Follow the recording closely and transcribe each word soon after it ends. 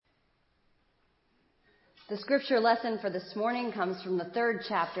The scripture lesson for this morning comes from the 3rd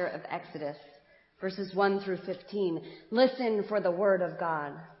chapter of Exodus, verses 1 through 15. Listen for the word of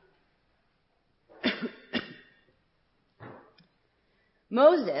God.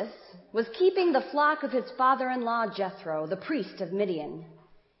 Moses was keeping the flock of his father-in-law Jethro, the priest of Midian.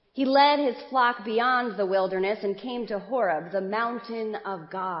 He led his flock beyond the wilderness and came to Horeb, the mountain of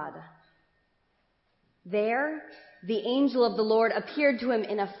God. There, the angel of the Lord appeared to him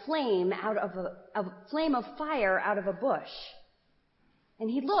in a flame of fire out of a bush. And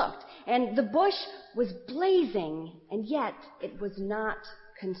he looked, and the bush was blazing, and yet it was not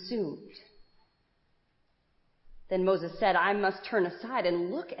consumed. Then Moses said, "I must turn aside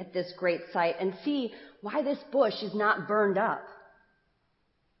and look at this great sight and see why this bush is not burned up."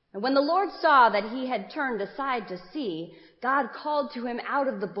 And when the Lord saw that he had turned aside to see, God called to him out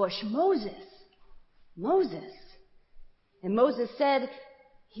of the bush, "Moses, Moses." And Moses said,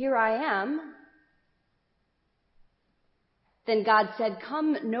 "Here I am." Then God said,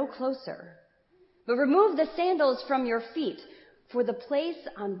 "Come no closer, but remove the sandals from your feet, for the place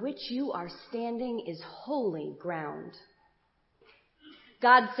on which you are standing is holy ground."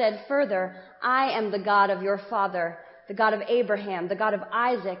 God said further, "I am the God of your father, the God of Abraham, the God of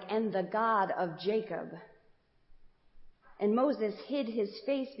Isaac, and the God of Jacob." And Moses hid his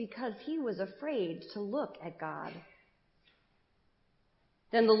face because he was afraid to look at God.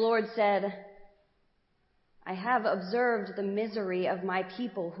 Then the Lord said, "I have observed the misery of my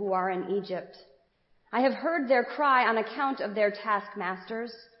people who are in Egypt. I have heard their cry on account of their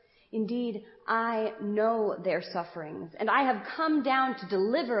taskmasters. Indeed, I know their sufferings, and I have come down to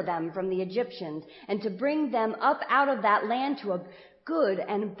deliver them from the Egyptians and to bring them up out of that land to a good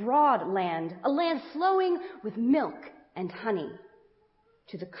and broad land, a land flowing with milk and honey,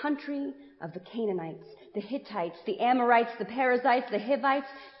 to the country of the Canaanites, the Hittites, the Amorites, the Perizzites, the Hivites,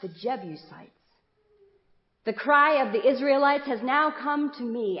 the Jebusites. The cry of the Israelites has now come to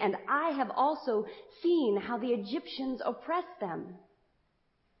me, and I have also seen how the Egyptians oppress them.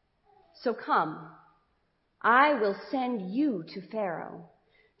 So come, I will send you to Pharaoh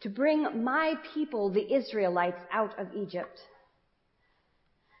to bring my people, the Israelites, out of Egypt."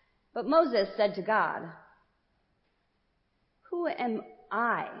 But Moses said to God, "Who am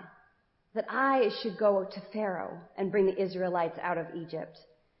I that I should go to Pharaoh and bring the Israelites out of Egypt?"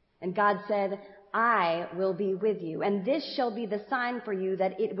 And God said, "I will be with you, and this shall be the sign for you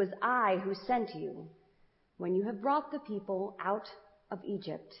that it was I who sent you. When you have brought the people out of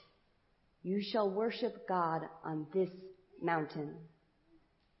Egypt, you shall worship God on this mountain."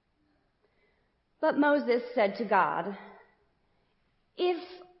 But Moses said to God, "If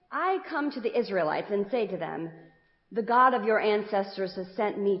I come to the Israelites and say to them, 'The God of your ancestors has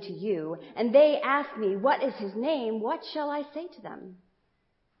sent me to you,' and they ask me, 'What is his name?' what shall I say to them?"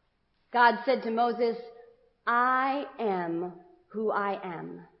 God said to Moses, "I am who I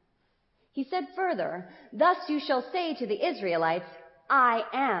am." He said further, "Thus you shall say to the Israelites, 'I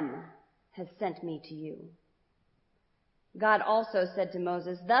am has sent me to you.'" God also said to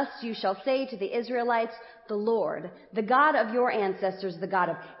Moses, "Thus you shall say to the Israelites, 'The Lord, the God of your ancestors, the God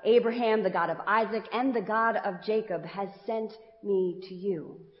of Abraham, the God of Isaac, and the God of Jacob has sent me to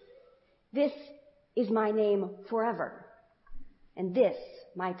you. This is my name forever, and this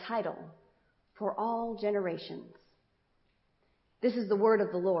my title for all generations.'" This is the word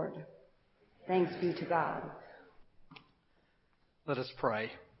of the Lord. Thanks be to God. Let us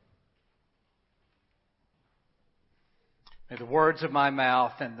pray. May the words of my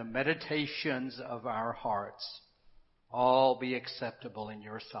mouth and the meditations of our hearts all be acceptable in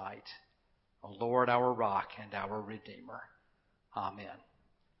your sight, O Lord, our rock and our Redeemer. Amen.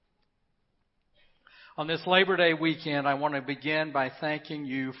 On this Labor Day weekend, I want to begin by thanking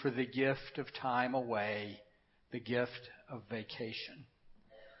you for the gift of time away, the gift of vacation.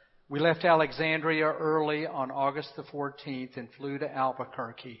 We left Alexandria early on August the 14th and flew to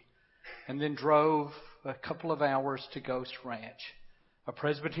Albuquerque, and then drove a couple of hours to Ghost Ranch, a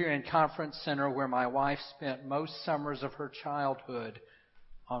Presbyterian conference center where my wife spent most summers of her childhood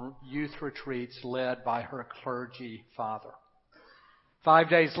on youth retreats led by her clergy father. 5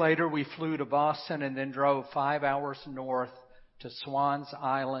 days later, we flew to Boston and then drove 5 hours north to Swans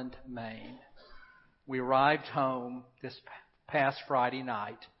Island, Maine. We arrived home this past Friday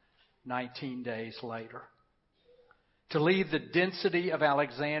night, 19 days later. To leave the density of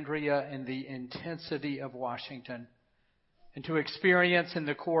Alexandria and the intensity of Washington, and to experience in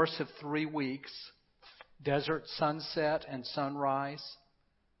the course of 3 weeks desert sunset and sunrise,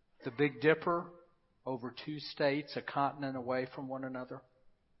 the Big Dipper over 2 states, a continent away from one another,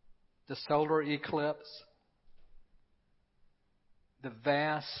 the solar eclipse, the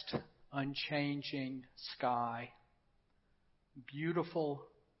vast unchanging sky, beautiful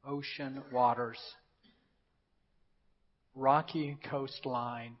ocean waters, rocky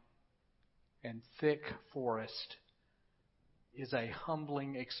coastline, and thick forest is a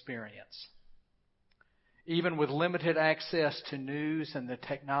humbling experience. Even with limited access to news and the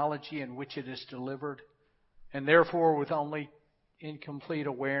technology in which it is delivered, and therefore with only incomplete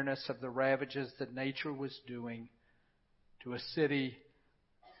awareness of the ravages that nature was doing to a city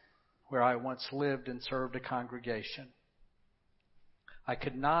where I once lived and served a congregation, I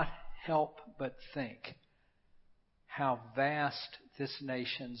could not help but think how vast this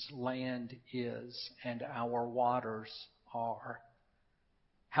nation's land is and our waters are,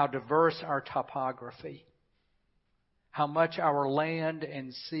 how diverse our topography, how much our land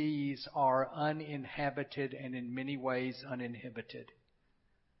and seas are uninhabited and in many ways uninhibited,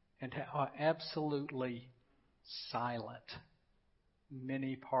 and how absolutely silent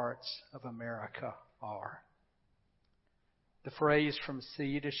many parts of America are. The phrase "from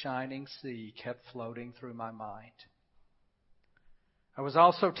sea to shining sea" kept floating through my mind. I was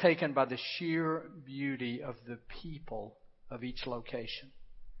also taken by the sheer beauty of the people of each location.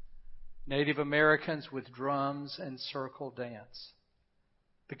 Native Americans with drums and circle dance.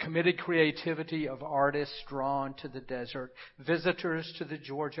 The committed creativity of artists drawn to the desert. Visitors to the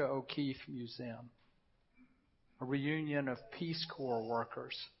Georgia O'Keeffe Museum. A reunion of Peace Corps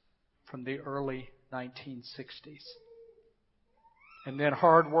workers from the early 1960s. And then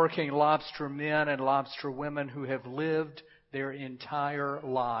hard-working lobster men and lobster women who have lived their entire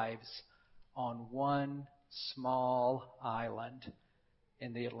lives on one small island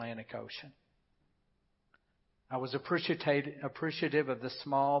in the Atlantic Ocean. I was appreciative of the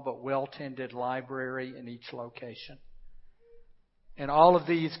small but well-tended library in each location. And all of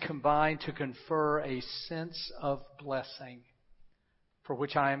these combine to confer a sense of blessing for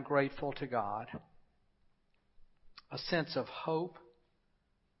which I am grateful to God. A sense of hope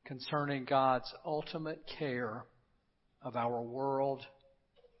concerning God's ultimate care of our world,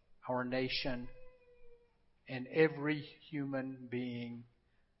 our nation, and every human being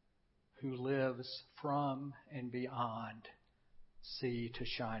who lives from and beyond sea to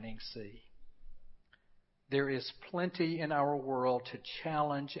shining sea. There is plenty in our world to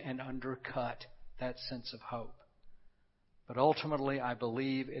challenge and undercut that sense of hope. But ultimately, I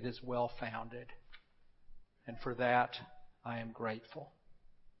believe it is well-founded. And for that, I am grateful.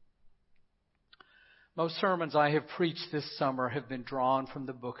 Most sermons I have preached this summer have been drawn from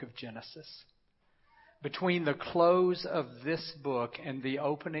the book of Genesis. Between the close of this book and the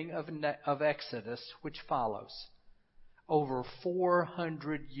opening of Exodus, which follows, over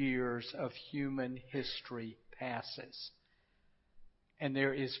 400 years of human history passes. And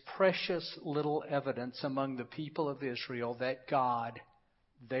there is precious little evidence among the people of Israel that God,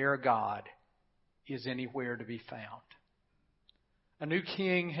 their God, is anywhere to be found. A new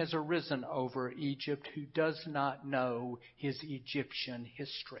king has arisen over Egypt who does not know his Egyptian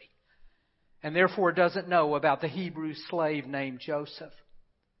history, and therefore doesn't know about the Hebrew slave named Joseph,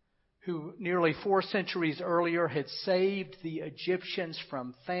 who nearly 4 centuries earlier had saved the Egyptians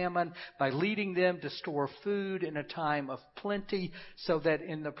from famine by leading them to store food in a time of plenty so that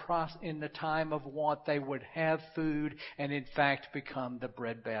in the time of want they would have food and in fact become the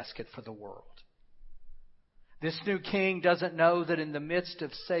breadbasket for the world. This new king doesn't know that in the midst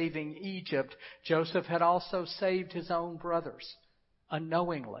of saving Egypt, Joseph had also saved his own brothers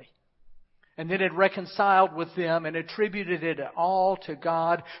unknowingly. And then had reconciled with them and attributed it all to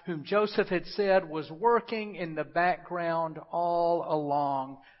God, whom Joseph had said was working in the background all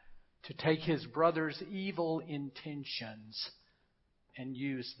along to take his brothers' evil intentions and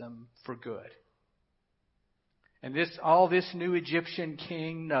use them for good. And all this new Egyptian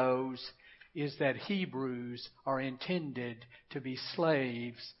king knows is that Hebrews are intended to be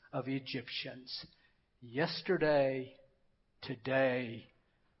slaves of Egyptians yesterday, today,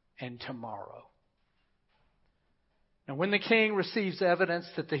 and tomorrow. Now, when the king receives evidence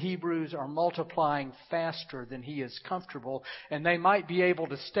that the Hebrews are multiplying faster than he is comfortable, and they might be able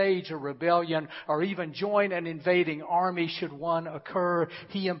to stage a rebellion or even join an invading army should one occur,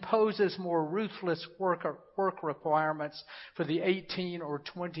 he imposes more ruthless work requirements for the 18 or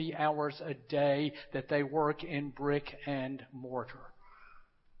 20 hours a day that they work in brick and mortar.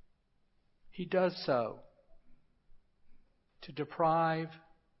 He does so to deprive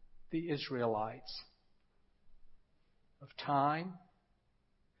the Israelites of time,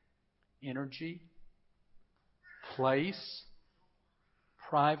 energy, place,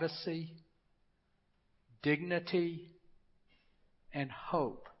 privacy, dignity, and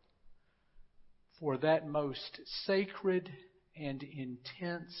hope for that most sacred and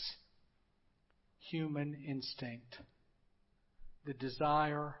intense human instinct, the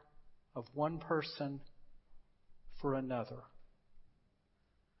desire of one person for another.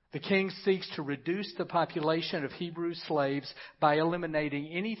 The king seeks to reduce the population of Hebrew slaves by eliminating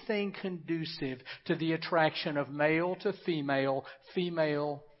anything conducive to the attraction of male to female,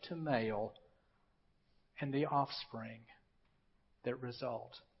 female to male, and the offspring that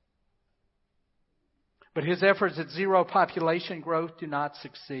result. But his efforts at zero population growth do not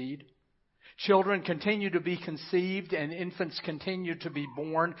succeed. Children continue to be conceived and infants continue to be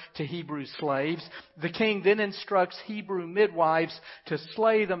born to Hebrew slaves. The king then instructs Hebrew midwives to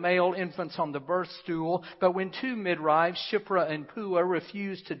slay the male infants on the birth stool. But when two midwives, Shiphrah and Puah,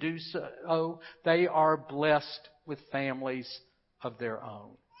 refuse to do so, they are blessed with families of their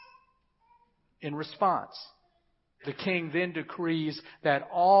own. In response, the king then decrees that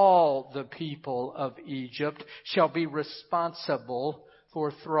all the people of Egypt shall be responsible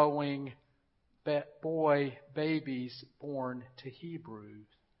for throwing boy babies born to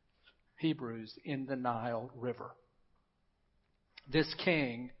Hebrews in the Nile River. This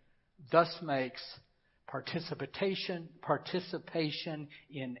king thus makes participation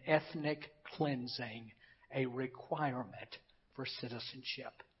in ethnic cleansing a requirement for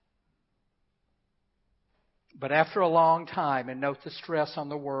citizenship. But after a long time, and note the stress on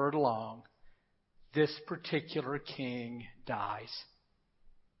the word long, this particular king dies.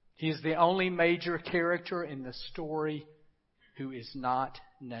 He is the only major character in the story who is not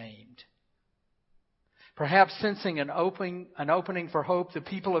named. Perhaps sensing an opening for hope, the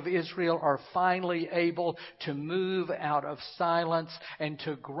people of Israel are finally able to move out of silence and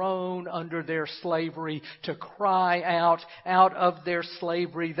to groan under their slavery, to cry out of their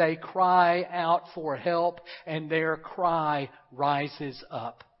slavery. They cry out for help, and their cry rises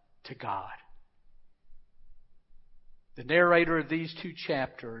up to God. The narrator of these two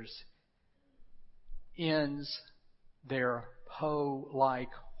chapters ends their Poe-like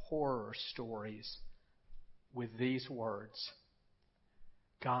horror stories with these words.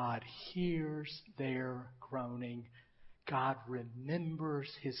 God hears their groaning. God remembers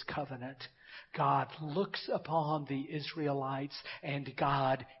His covenant. God looks upon the Israelites, and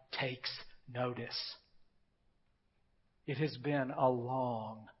God takes notice. It has been a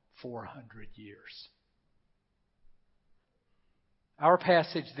long 400 years. Our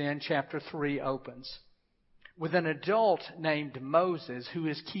passage then, chapter 3, opens with an adult named Moses who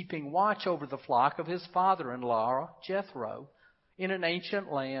is keeping watch over the flock of his father-in-law, Jethro, in an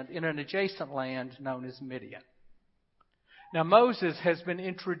adjacent land known as Midian. Now, Moses has been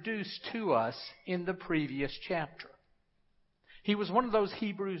introduced to us in the previous chapter. He was one of those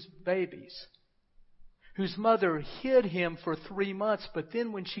Hebrew babies whose mother hid him for 3 months, but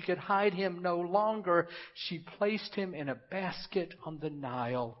then when she could hide him no longer, she placed him in a basket on the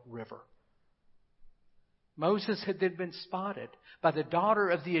Nile River. Moses had then been spotted by the daughter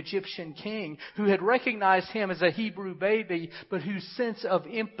of the Egyptian king, who had recognized him as a Hebrew baby, but whose sense of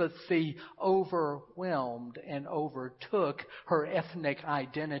empathy overwhelmed and overtook her ethnic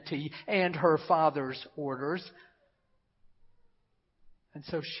identity and her father's orders. And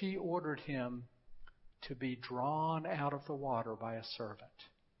so she ordered him to be drawn out of the water by a servant.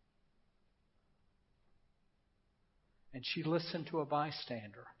 And she listened to a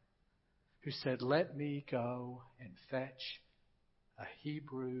bystander who said, "Let me go and fetch a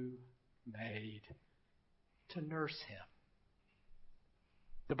Hebrew maid to nurse him."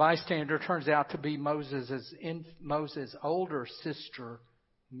 The bystander turns out to be Moses' older sister,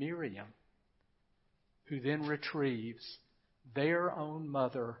 Miriam, who then retrieves their own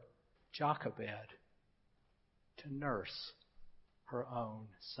mother, Jochebed, to nurse her own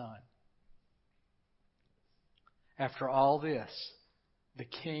son. After all this, the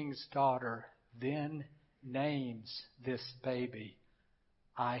king's daughter then names this baby,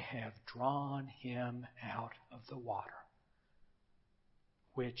 "I have drawn him out of the water,"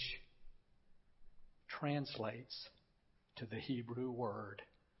 which translates to the Hebrew word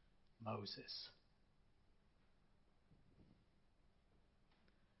Moses.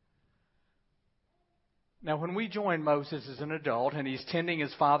 Now, when we join Moses as an adult and he's tending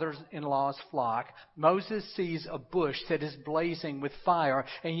his father-in-law's flock, Moses sees a bush that is blazing with fire,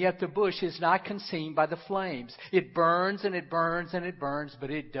 and yet the bush is not consumed by the flames. It burns and it burns and it burns,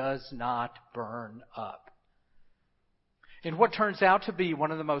 but it does not burn up. In what turns out to be one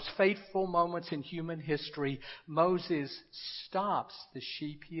of the most fateful moments in human history, Moses stops the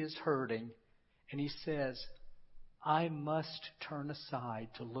sheep he is herding, and he says, "I must turn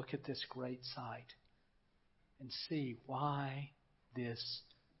aside to look at this great sight and see why this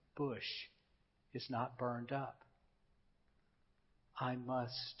bush is not burned up. I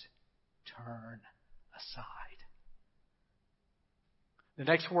must turn aside. The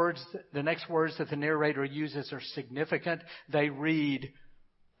next words that the narrator uses are significant. They read,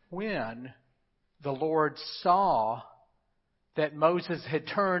 when the Lord saw that Moses had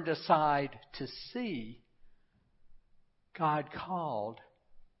turned aside to see, God called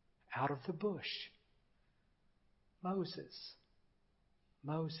out of the bush, Moses,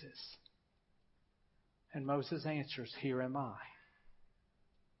 Moses. And Moses answers, here am I.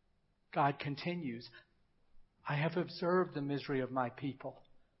 God continues, I have observed the misery of my people.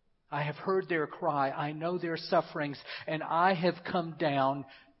 I have heard their cry. I know their sufferings, and I have come down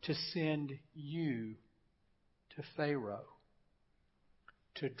to send you to Pharaoh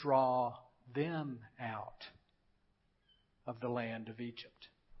to draw them out of the land of Egypt.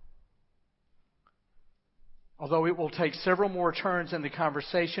 Although it will take several more turns in the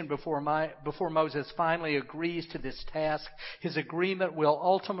conversation before Moses finally agrees to this task, his agreement will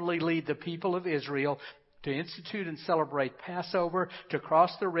ultimately lead the people of Israel to institute and celebrate Passover, to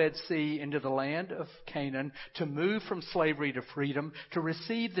cross the Red Sea into the land of Canaan, to move from slavery to freedom, to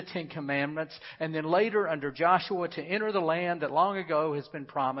receive the Ten Commandments, and then later under Joshua to enter the land that long ago has been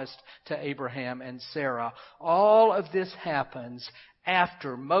promised to Abraham and Sarah. All of this happens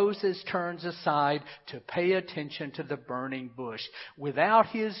after Moses turns aside to pay attention to the burning bush. Without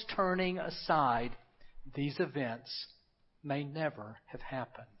his turning aside, these events may never have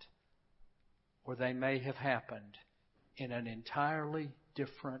happened. Or they may have happened in an entirely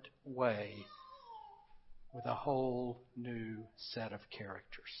different way with a whole new set of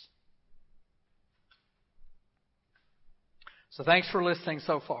characters. So thanks for listening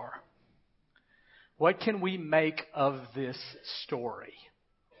so far. What can we make of this story?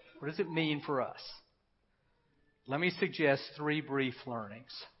 What does it mean for us? Let me suggest 3 brief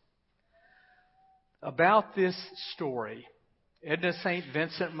learnings. About this story, Edna St.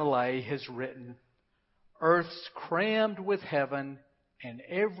 Vincent Millay has written, earth's crammed with heaven and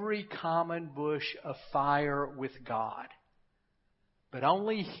every common bush afire with God. But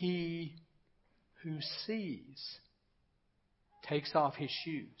only he who sees takes off his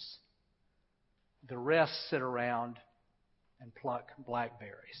shoes. The rest sit around and pluck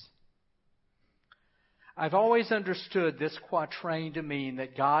blackberries. I've always understood this quatrain to mean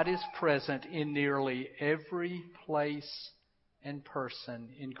that God is present in nearly every place and person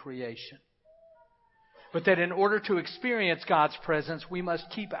in creation. But that in order to experience God's presence, we must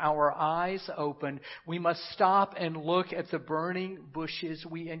keep our eyes open. We must stop and look at the burning bushes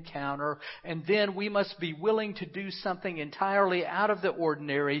we encounter. And then we must be willing to do something entirely out of the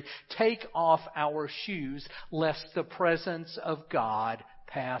ordinary. Take off our shoes, lest the presence of God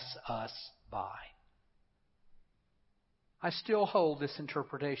pass us by. I still hold this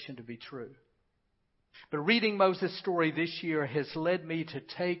interpretation to be true. But reading Moses' story this year has led me to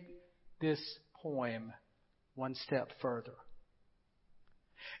take this poem one step further.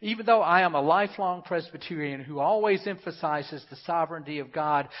 Even though I am a lifelong Presbyterian who always emphasizes the sovereignty of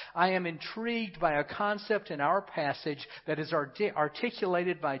God, I am intrigued by a concept in our passage that is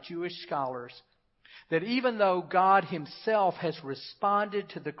articulated by Jewish scholars, that even though God himself has responded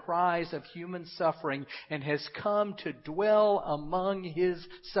to the cries of human suffering and has come to dwell among his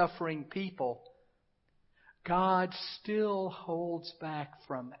suffering people, God still holds back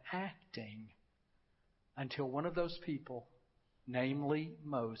from acting until one of those people, namely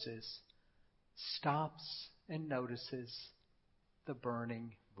Moses, stops and notices the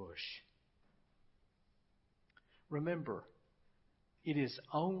burning bush. Remember, it is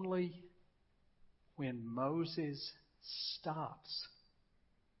only when Moses stops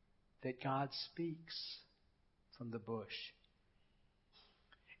that God speaks from the bush.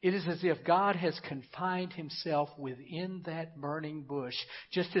 It is as if God has confined himself within that burning bush,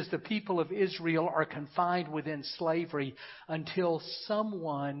 just as the people of Israel are confined within slavery, until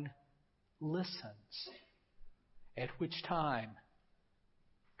someone listens, at which time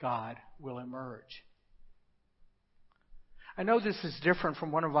God will emerge. I know this is different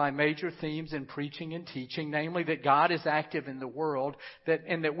from one of my major themes in preaching and teaching, namely that God is active in the world,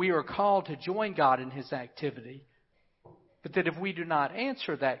 and that we are called to join God in his activity. But that if we do not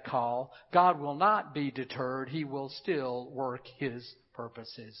answer that call, God will not be deterred. He will still work his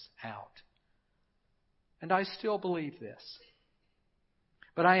purposes out. And I still believe this.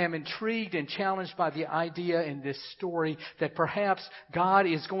 But I am intrigued and challenged by the idea in this story that perhaps God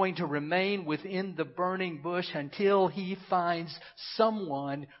is going to remain within the burning bush until he finds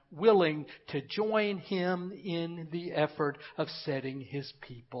someone willing to join him in the effort of setting his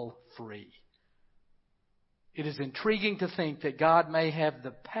people free. It is intriguing to think that God may have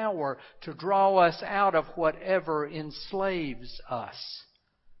the power to draw us out of whatever enslaves us.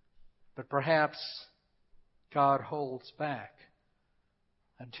 But perhaps God holds back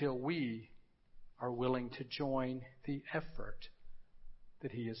until we are willing to join the effort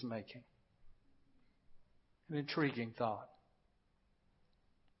that He is making. An intriguing thought.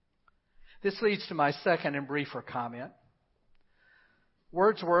 This leads to my second and briefer comment.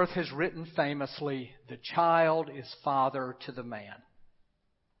 Wordsworth has written famously, "The child is father to the man."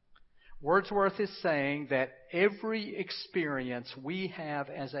 Wordsworth is saying that every experience we have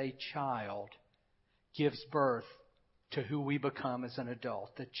as a child gives birth to who we become as an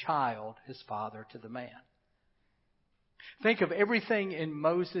adult. The child is father to the man. Think of everything in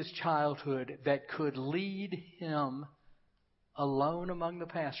Moses' childhood that could lead him alone among the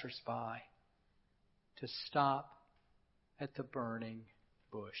passersby to stop at the burning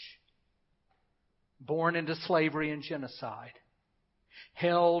bush. Born into slavery and genocide,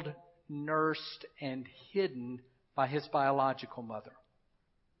 held, nursed, and hidden by his biological mother,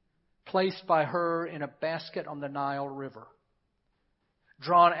 placed by her in a basket on the Nile River,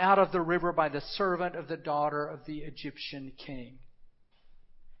 drawn out of the river by the servant of the daughter of the Egyptian king,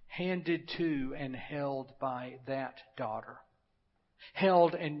 handed to and held by that daughter,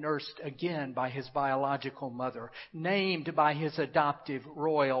 held and nursed again by his biological mother, named by his adoptive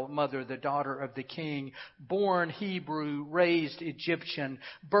royal mother, the daughter of the king, born Hebrew, raised Egyptian,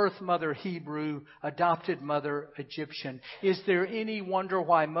 birth mother Hebrew, adopted mother Egyptian. Is there any wonder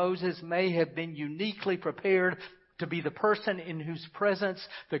why Moses may have been uniquely prepared to be the person in whose presence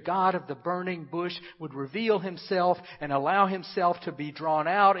the God of the burning bush would reveal Himself and allow Himself to be drawn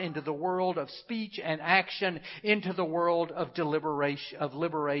out into the world of speech and action, into the world of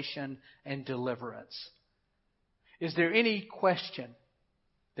liberation and deliverance? Is there any question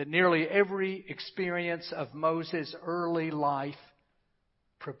that nearly every experience of Moses' early life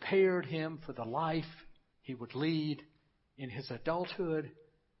prepared him for the life he would lead in his adulthood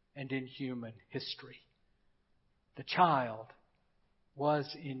and in human history? The child was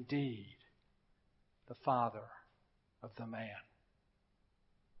indeed the father of the man.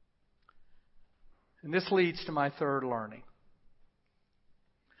 And this leads to my third learning.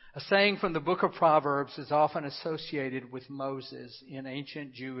 A saying from the book of Proverbs is often associated with Moses in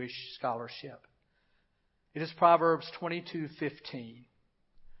ancient Jewish scholarship. It is Proverbs 22:15.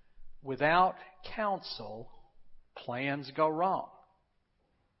 Without counsel, plans go wrong,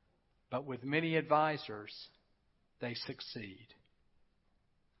 but with many advisors, they succeed.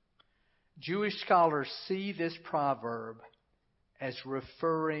 Jewish scholars see this proverb as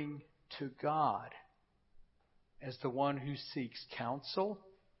referring to God as the one who seeks counsel,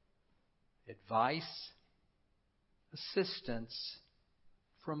 advice, assistance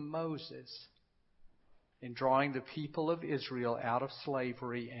from Moses in drawing the people of Israel out of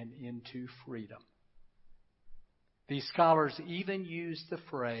slavery and into freedom. These scholars even use the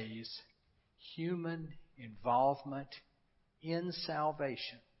phrase human involvement in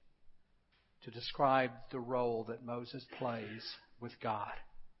salvation to describe the role that Moses plays with God.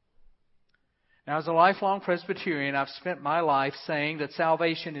 Now, as a lifelong Presbyterian, I've spent my life saying that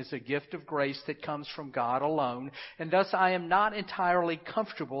salvation is a gift of grace that comes from God alone, and thus I am not entirely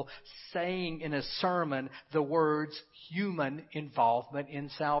comfortable saying in a sermon the words human involvement in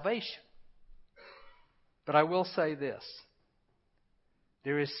salvation. But I will say this.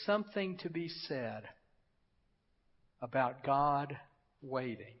 There is something to be said about God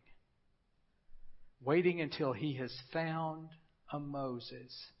waiting until He has found a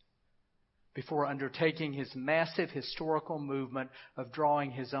Moses before undertaking His massive historical movement of drawing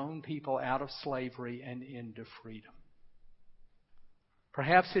His own people out of slavery and into freedom.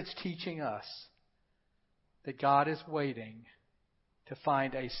 Perhaps it's teaching us that God is waiting to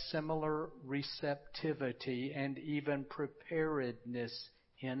find a similar receptivity and even preparedness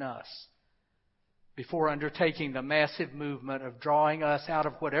in us before undertaking the massive movement of drawing us out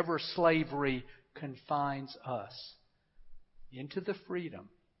of whatever slavery confines us into the freedom,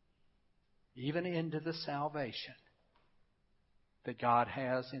 even into the salvation that God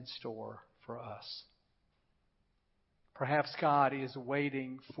has in store for us. Perhaps God is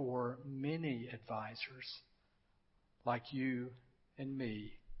waiting for many advisors like you and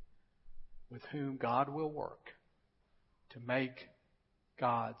me, with whom God will work to make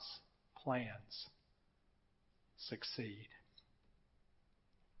God's plans succeed.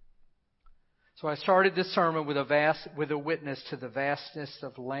 So I started this sermon with a witness to the vastness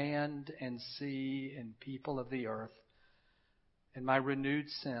of land and sea and people of the earth, and my renewed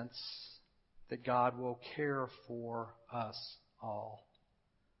sense that God will care for us all.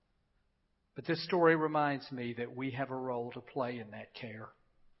 But this story reminds me that we have a role to play in that care.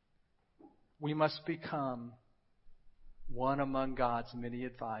 We must become one among God's many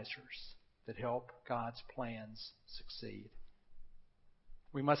advisors that help God's plans succeed.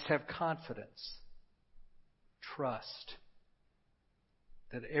 We must have confidence, trust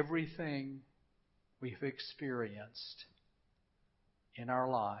that everything we've experienced in our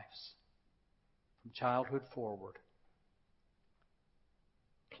lives, from childhood forward,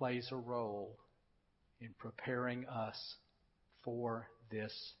 plays a role in preparing us for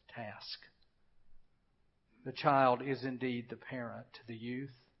this task. The child is indeed the parent to the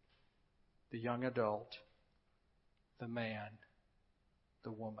youth, the young adult, the man,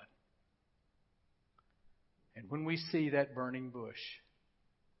 the woman. And when we see that burning bush,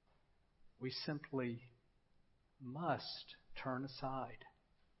 we simply must turn aside.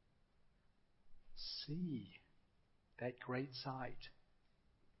 See that great sight.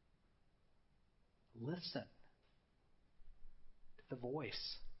 Listen to the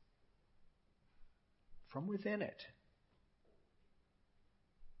voice from within it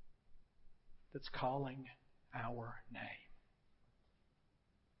that's calling our name.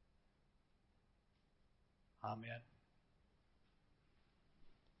 Amen.